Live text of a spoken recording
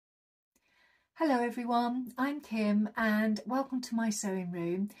Hello everyone, I'm Kim and welcome to my sewing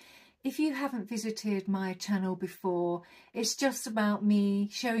room. If you haven't visited my channel before, it's just about me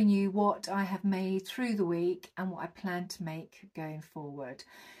showing you what I have made through the week and what I plan to make going forward.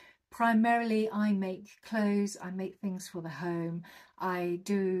 Primarily I make clothes, I make things for the home, I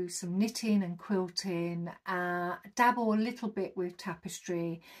do some knitting and quilting, dabble a little bit with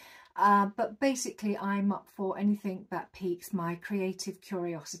tapestry. But basically I'm up for anything that piques my creative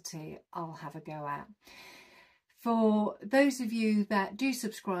curiosity. I'll have a go at. For those of you that do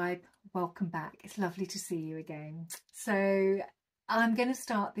subscribe, welcome back. It's lovely to see you again. So I'm going to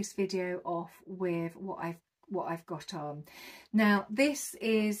start this video off with what I've got on. Now this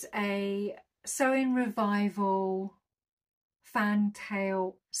is a Sewing Revival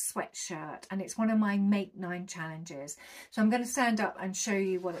Fantail Sweatshirt and it's one of my Make 9 challenges. So I'm going to stand up and show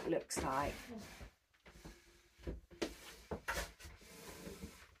you what it looks like.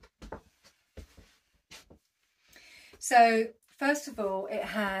 So first of all, it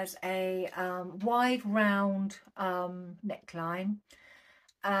has a wide round neckline,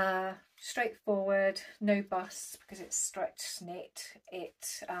 straightforward, no bust because it's stretched knit.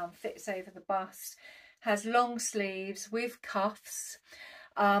 It fits over the bust. Has long sleeves with cuffs,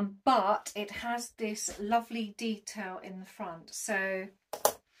 but it has this lovely detail in the front. So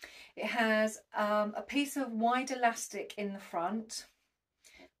it has a piece of wide elastic in the front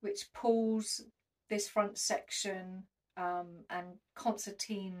which pulls this front section and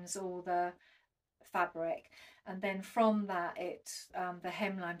concertines all the fabric, and then from that the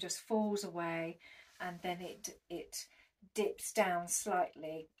hemline just falls away and then it dips down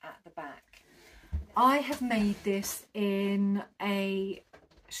slightly at the back. I have made this in a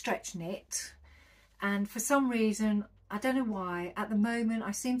stretch knit, and for some reason, I don't know why, at the moment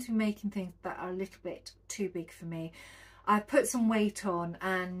I seem to be making things that are a little bit too big for me. I've put some weight on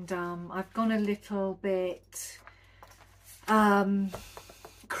and I've gone a little bit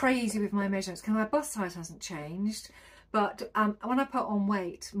crazy with my measurements because my bust size hasn't changed. But when I put on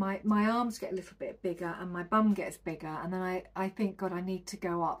weight, my arms get a little bit bigger and my bum gets bigger, and then I think, God, I need to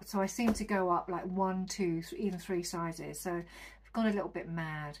go up. So I seem to go up like 1, 2, even 3 sizes. So I've gone a little bit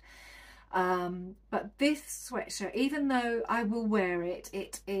mad. But this sweatshirt, even though I will wear it,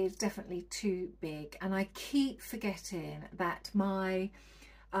 it is definitely too big. And I keep forgetting that my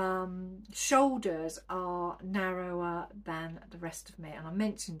shoulders are narrower than the rest of me. And I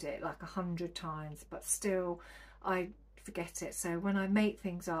mentioned it like 100 times, but still I forget it. So when I make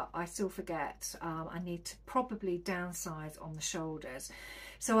things up, I still forget I need to probably downsize on the shoulders.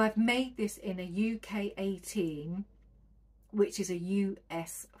 So I've made this in a UK 18, which is a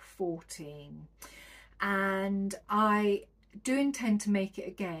US 14, and I do intend to make it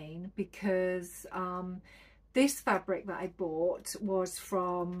again because this fabric that I bought was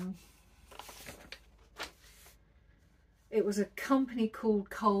from, it was a company called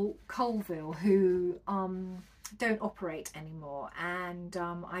Colville who don't operate anymore, and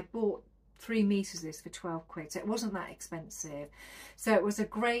I bought 3 meters of this for 12 quid, so it wasn't that expensive. So it was a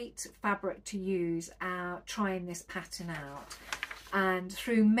great fabric to use trying this pattern out. And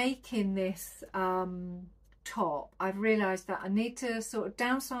through making this top, I've realized that I need to sort of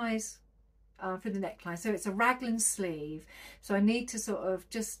downsize for the neckline. So it's a raglan sleeve, so I need to sort of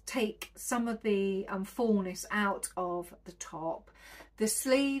just take some of the fullness out of the top. The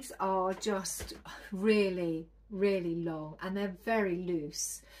sleeves are just really long and they're very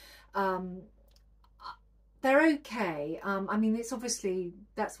loose. They're okay. I mean, it's obviously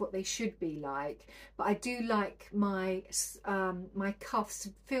that's what they should be like, but I do like my my cuffs to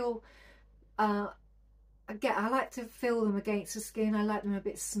feel I like to feel them against the skin. I like them a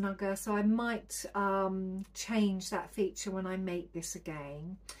bit snugger, so I might change that feature when I make this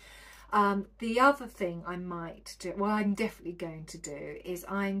again. The other thing I might do, well, I'm definitely going to do, is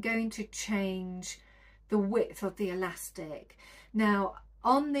I'm going to change the width of the elastic. Now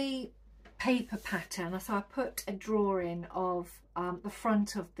on the paper pattern, so I put a drawing of the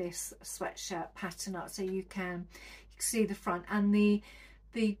front of this sweatshirt pattern up so you can see the front, and the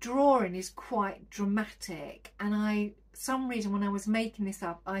drawing is quite dramatic, and some reason when I was making this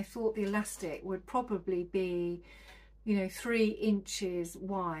up I thought the elastic would probably be, you know, 3 inches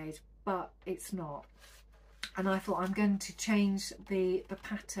wide, but it's not. And I thought I'm going to change the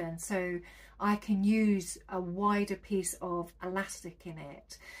pattern so I can use a wider piece of elastic in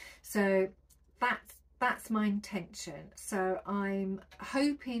it. So that's my intention. So I'm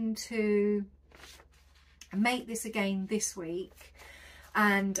hoping to make this again this week,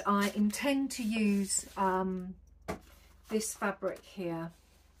 and I intend to use this fabric here.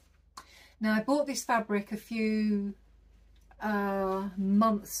 Now I bought this fabric a few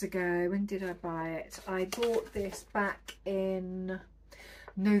months ago. When did I buy it? I bought this back in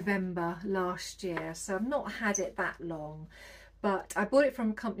November last year, so I've not had it that long, but I bought it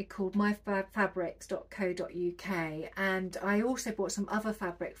from a company called myfabrics.co.uk, and I also bought some other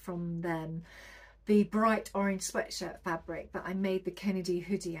fabric from them, the bright orange sweatshirt fabric that I made the Kennedy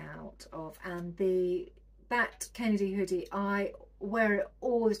hoodie out of. And that Kennedy hoodie, I wear it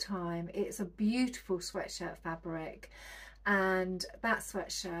all the time. It's a beautiful sweatshirt fabric, and that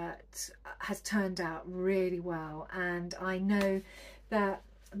sweatshirt has turned out really well. And I know that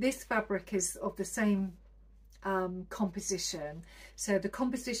this fabric is of the same composition. So the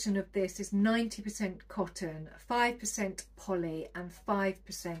composition of this is 90% cotton, 5% poly and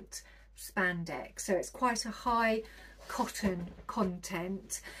 5% spandex. So it's quite a high cotton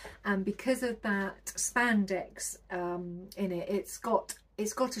content, and because of that spandex in it, it's got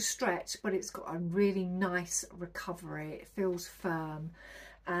a stretch, but it's got a really nice recovery. It feels firm,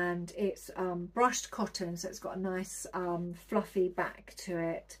 and it's brushed cotton, so it's got a nice fluffy back to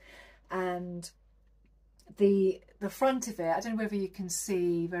it. And the front of it, I don't know whether you can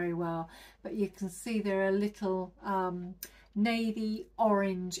see very well, but you can see there are little navy,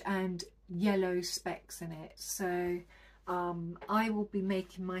 orange and yellow specks in it. So I will be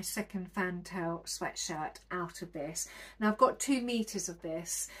making my second Fantail sweatshirt out of this. Now I've got 2 meters of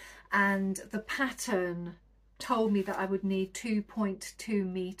this, and the pattern told me that I would need 2.2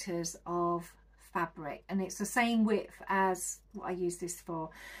 meters of fabric, and it's the same width as what I use this for.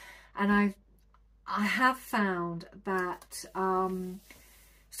 And I have found that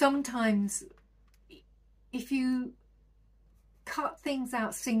sometimes if you cut things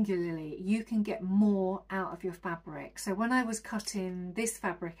out singularly, you can get more out of your fabric. So when I was cutting this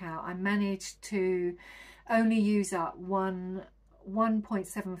fabric out, I managed to only use up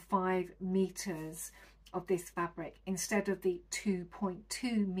 1.75 meters of this fabric instead of the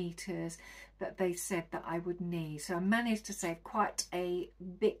 2.2 meters that they said that I would need. So I managed to save quite a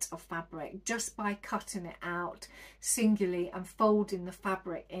bit of fabric just by cutting it out singularly and folding the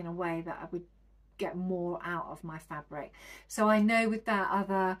fabric in a way that I would get more out of my fabric. So I know with that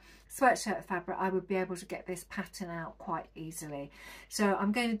other sweatshirt fabric I would be able to get this pattern out quite easily. So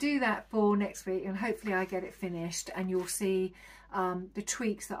I'm going to do that for next week, and hopefully I get it finished and you'll see the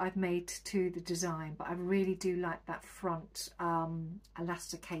tweaks that I've made to the design. But I really do like that front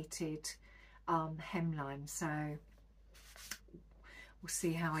elasticated hemline, so we'll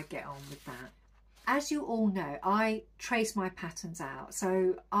see how I get on with that. As you all know, I trace my patterns out,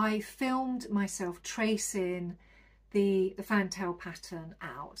 so I filmed myself tracing the Fantail pattern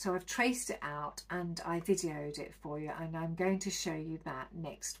out. So I've traced it out and I videoed it for you, and I'm going to show you that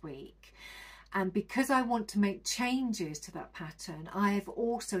next week. And because I want to make changes to that pattern, I have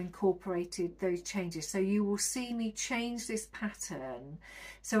also incorporated those changes. So you will see me change this pattern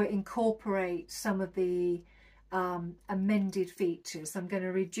so it incorporates some of the amended features. So I'm going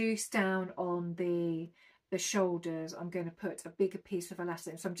to reduce down on the shoulders. I'm going to put a bigger piece of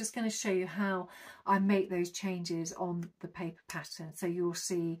elastic. So I'm just going to show you how I make those changes on the paper pattern, so you'll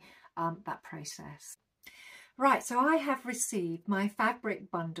see that process. Right, so I have received my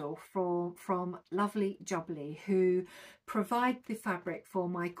fabric bundle from Lovely Jubbly, who provide the fabric for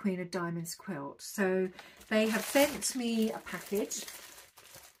my Queen of Diamonds quilt. So they have sent me a package,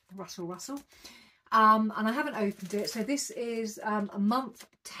 rustle rustle, and I haven't opened it. So this is a month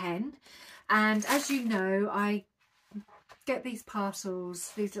 10, and as you know, I get these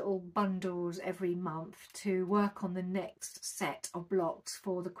parcels, these little bundles every month to work on the next set of blocks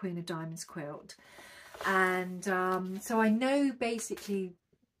for the Queen of Diamonds quilt. And so I know basically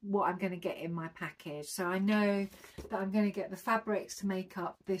what I'm going to get in my package. So I know that I'm going to get the fabrics to make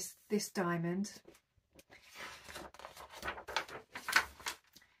up this diamond,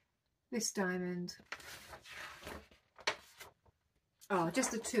 this diamond, oh,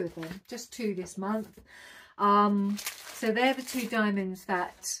 just the 2 of them, just 2 this month. So they're the 2 diamonds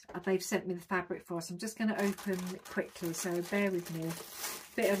that they've sent me the fabric for. So I'm just going to open it quickly, so bear with me.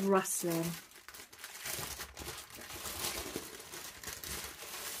 Bit of rustling.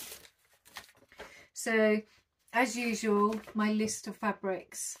 So as usual, my list of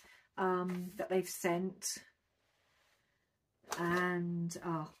fabrics that they've sent, and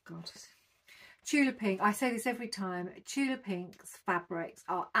oh god, Tulip Pink, I say this every time, Tulip Pink's fabrics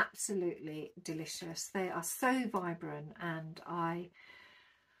are absolutely delicious. They are so vibrant, and I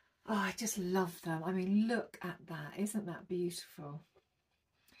just love them. I mean, look at that, isn't that beautiful?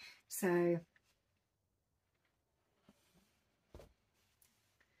 So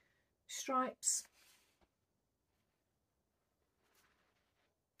stripes,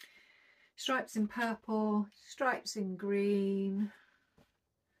 stripes in purple, stripes in green,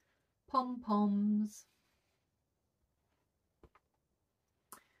 pom-poms.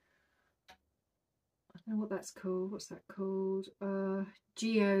 I don't know what that's called. What's that called?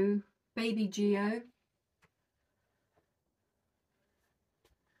 Geo, baby Geo.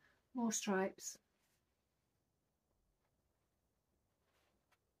 More stripes.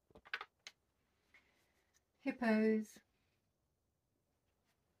 Hippos.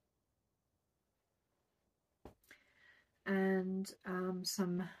 And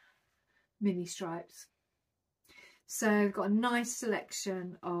some mini stripes. So I've got a nice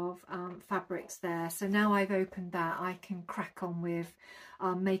selection of fabrics there. So now I've opened that, I can crack on with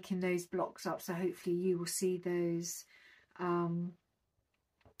making those blocks up. So hopefully you will see those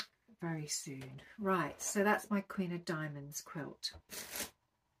very soon. Right, so that's my Queen of Diamonds quilt.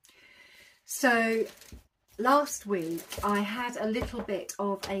 So last week I had a little bit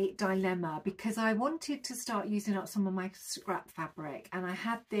of a dilemma because I wanted to start using up some of my scrap fabric, and I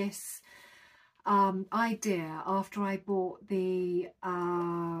had this idea after I bought the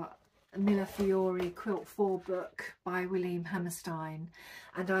Millefiori Quilt 4 book by William Hammerstein,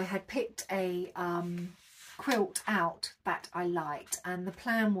 and I had picked a quilt out that I liked, and the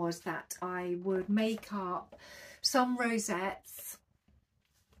plan was that I would make up some rosettes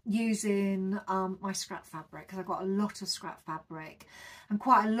using my scrap fabric, because I've got a lot of scrap fabric, and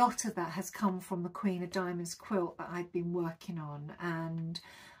quite a lot of that has come from the Queen of Diamonds quilt that I've been working on, and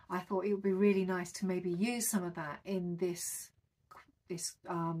I thought it would be really nice to maybe use some of that in this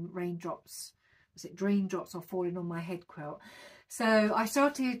Raindrops, was it Raindrops or Falling on My Head quilt. So I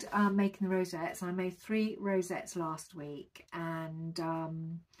started making the rosettes. I made 3 rosettes last week, and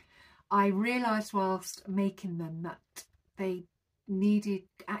I realised whilst making them that they needed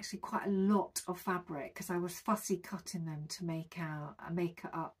actually quite a lot of fabric, because I was fussy cutting them to make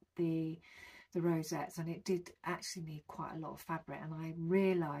up the rosettes, and it did actually need quite a lot of fabric, and I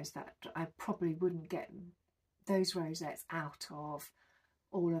realised that I probably wouldn't get those rosettes out of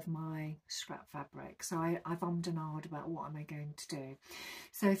all of my scrap fabric. So I've ummed and ahed about what am I going to do.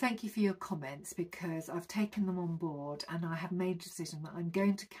 So thank you for your comments, because I've taken them on board and I have made a decision that I'm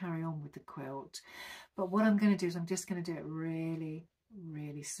going to carry on with the quilt. But what I'm going to do is I'm just going to do it really,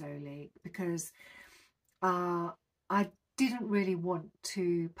 really slowly, because I didn't really want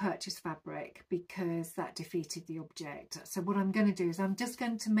to purchase fabric because that defeated the object. So what I'm going to do is I'm just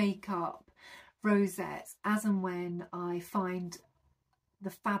going to make up rosettes as and when I find the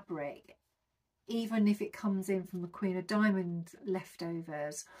fabric, even if it comes in from the Queen of Diamonds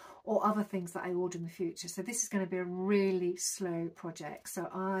leftovers or other things that I order in the future. So this is going to be a really slow project. So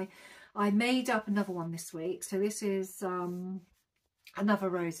I made up another one this week. So this is another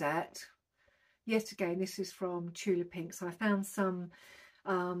rosette. Yet again, this is from Tulip Pink. So I found some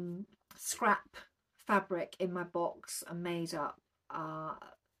scrap fabric in my box and made up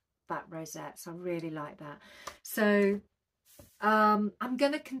that rosette. So I really like that. So I'm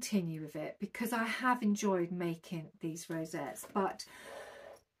going to continue with it because I have enjoyed making these rosettes, but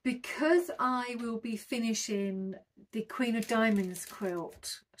because I will be finishing the Queen of Diamonds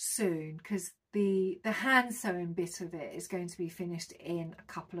quilt soon, because the hand sewing bit of it is going to be finished in a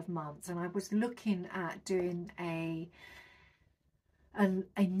couple of months, and I was looking at doing a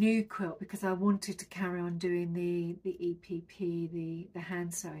new quilt because I wanted to carry on doing the EPP, the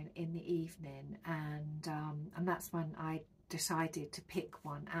hand sewing in the evening, and that's when I decided to pick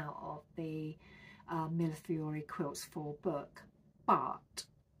one out of the Millefiori Quilts 4 book. But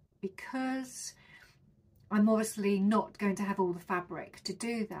because I'm obviously not going to have all the fabric to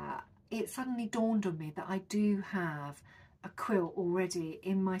do that, it suddenly dawned on me that I do have a quilt already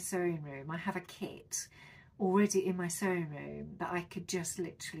in my sewing room. I have a kit already in my sewing room that I could just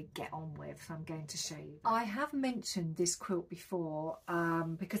literally get on with, so I'm going to show you. I have mentioned this quilt before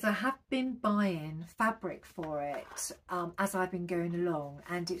because I have been buying fabric for it as I've been going along,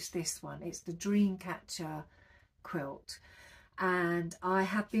 and it's this one. It's the Dreamcatcher quilt, and I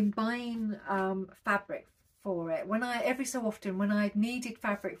have been buying fabric for it. Every so often when I've needed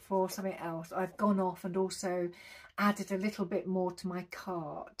fabric for something else, I've gone off and also added a little bit more to my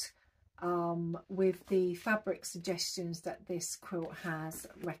cart with the fabric suggestions that this quilt has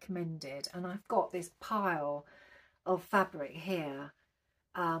recommended, and I've got this pile of fabric here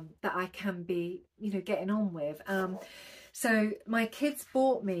that I can be, getting on with. So my kids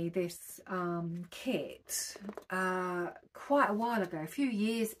bought me this kit quite a while ago, a few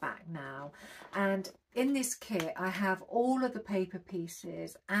years back now, and in this kit I have all of the paper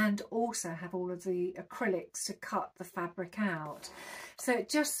pieces and also have all of the acrylics to cut the fabric out. So it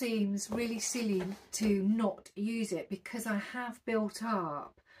just seems really silly to not use it, because I have built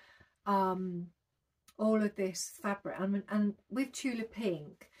up all of this fabric, and with Tula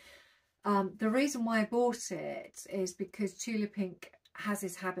Pink, the reason why I bought it is because Tula Pink has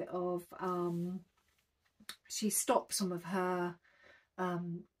this habit of she stops some of her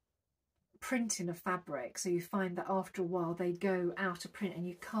printing of fabric, so you find that after a while they go out of print and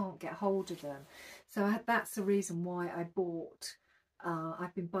you can't get hold of them. So that's the reason why I bought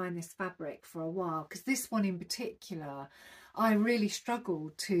I've been buying this fabric for a while, because this one in particular I really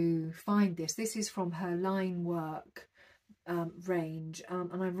struggled to find. This is from her line work range,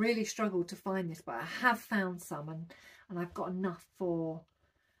 and I really struggled to find this, but I have found some, and I've got enough for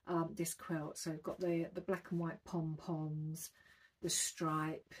this quilt. So I've got the black and white pom-poms, the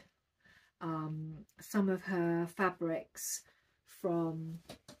stripe, some of her fabrics from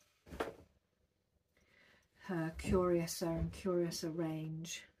her Curiouser and Curiouser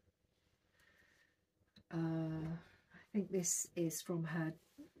range. I think this is from her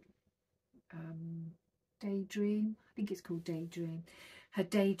Daydream. I think it's called Daydream. Her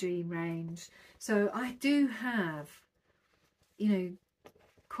Daydream range. So I do have, you know,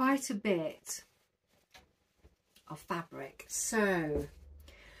 quite a bit of fabric. So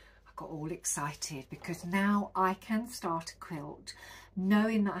I got all excited because now I can start a quilt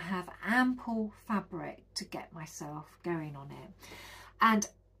knowing that I have ample fabric to get myself going on it. And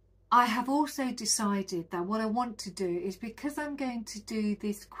I have also decided that what I want to do is, because I'm going to do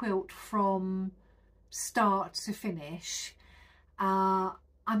this quilt from start to finish,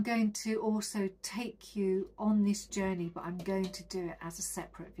 I'm going to also take you on this journey, but I'm going to do it as a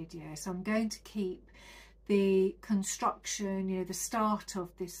separate video. So I'm going to keep the construction, you know, the start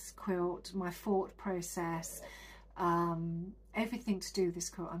of this quilt, my thought process, everything to do with this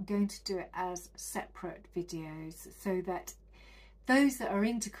quilt, I'm going to do it as separate videos, so that those that are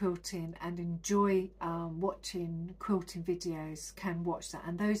into quilting and enjoy watching quilting videos can watch that,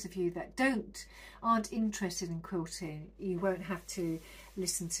 and those of you that aren't interested in quilting, you won't have to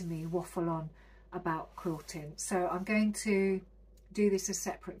listen to me waffle on about quilting. So I'm going to do this as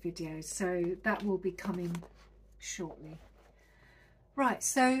separate videos, so that will be coming shortly. Right,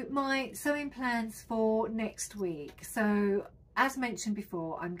 so my sewing plans for next week. So as mentioned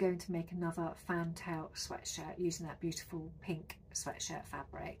before, I'm going to make another Fantail sweatshirt using that beautiful pink sweatshirt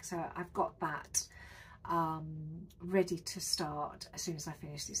fabric. So I've got that ready to start as soon as I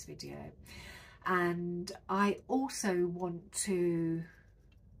finish this video. And I also want to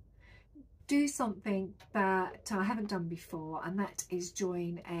do something that I haven't done before, and that is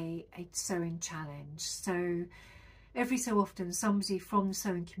join a sewing challenge. So every so often somebody from the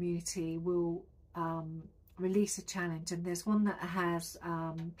sewing community will release a challenge, and there's one that has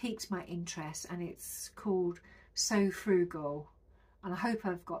piqued my interest, and it's called Sew Frugal, and I hope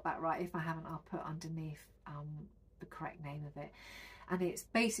I've got that right. If I haven't, I'll put underneath the correct name of it. And it's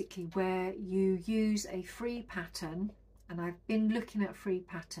basically where you use a free pattern, and I've been looking at free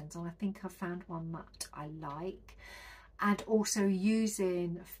patterns and I think I've found one that I like, and also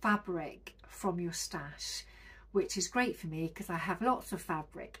using fabric from your stash, which is great for me because I have lots of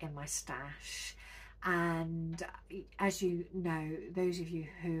fabric in my stash. And as you know, those of you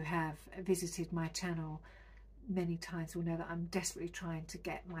who have visited my channel many times will know that I'm desperately trying to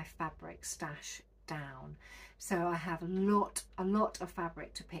get my fabric stash down. So I have a lot of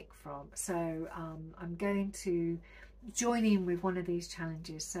fabric to pick from. So I'm going to join in with one of these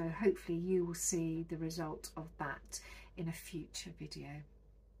challenges, so hopefully you will see the result of that in a future video.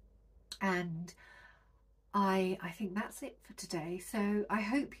 And I think that's it for today. So I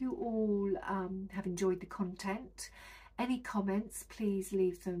hope you all have enjoyed the content. Any comments, please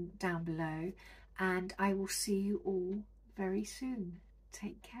leave them down below, and I will see you all very soon.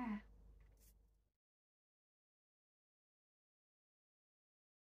 Take care.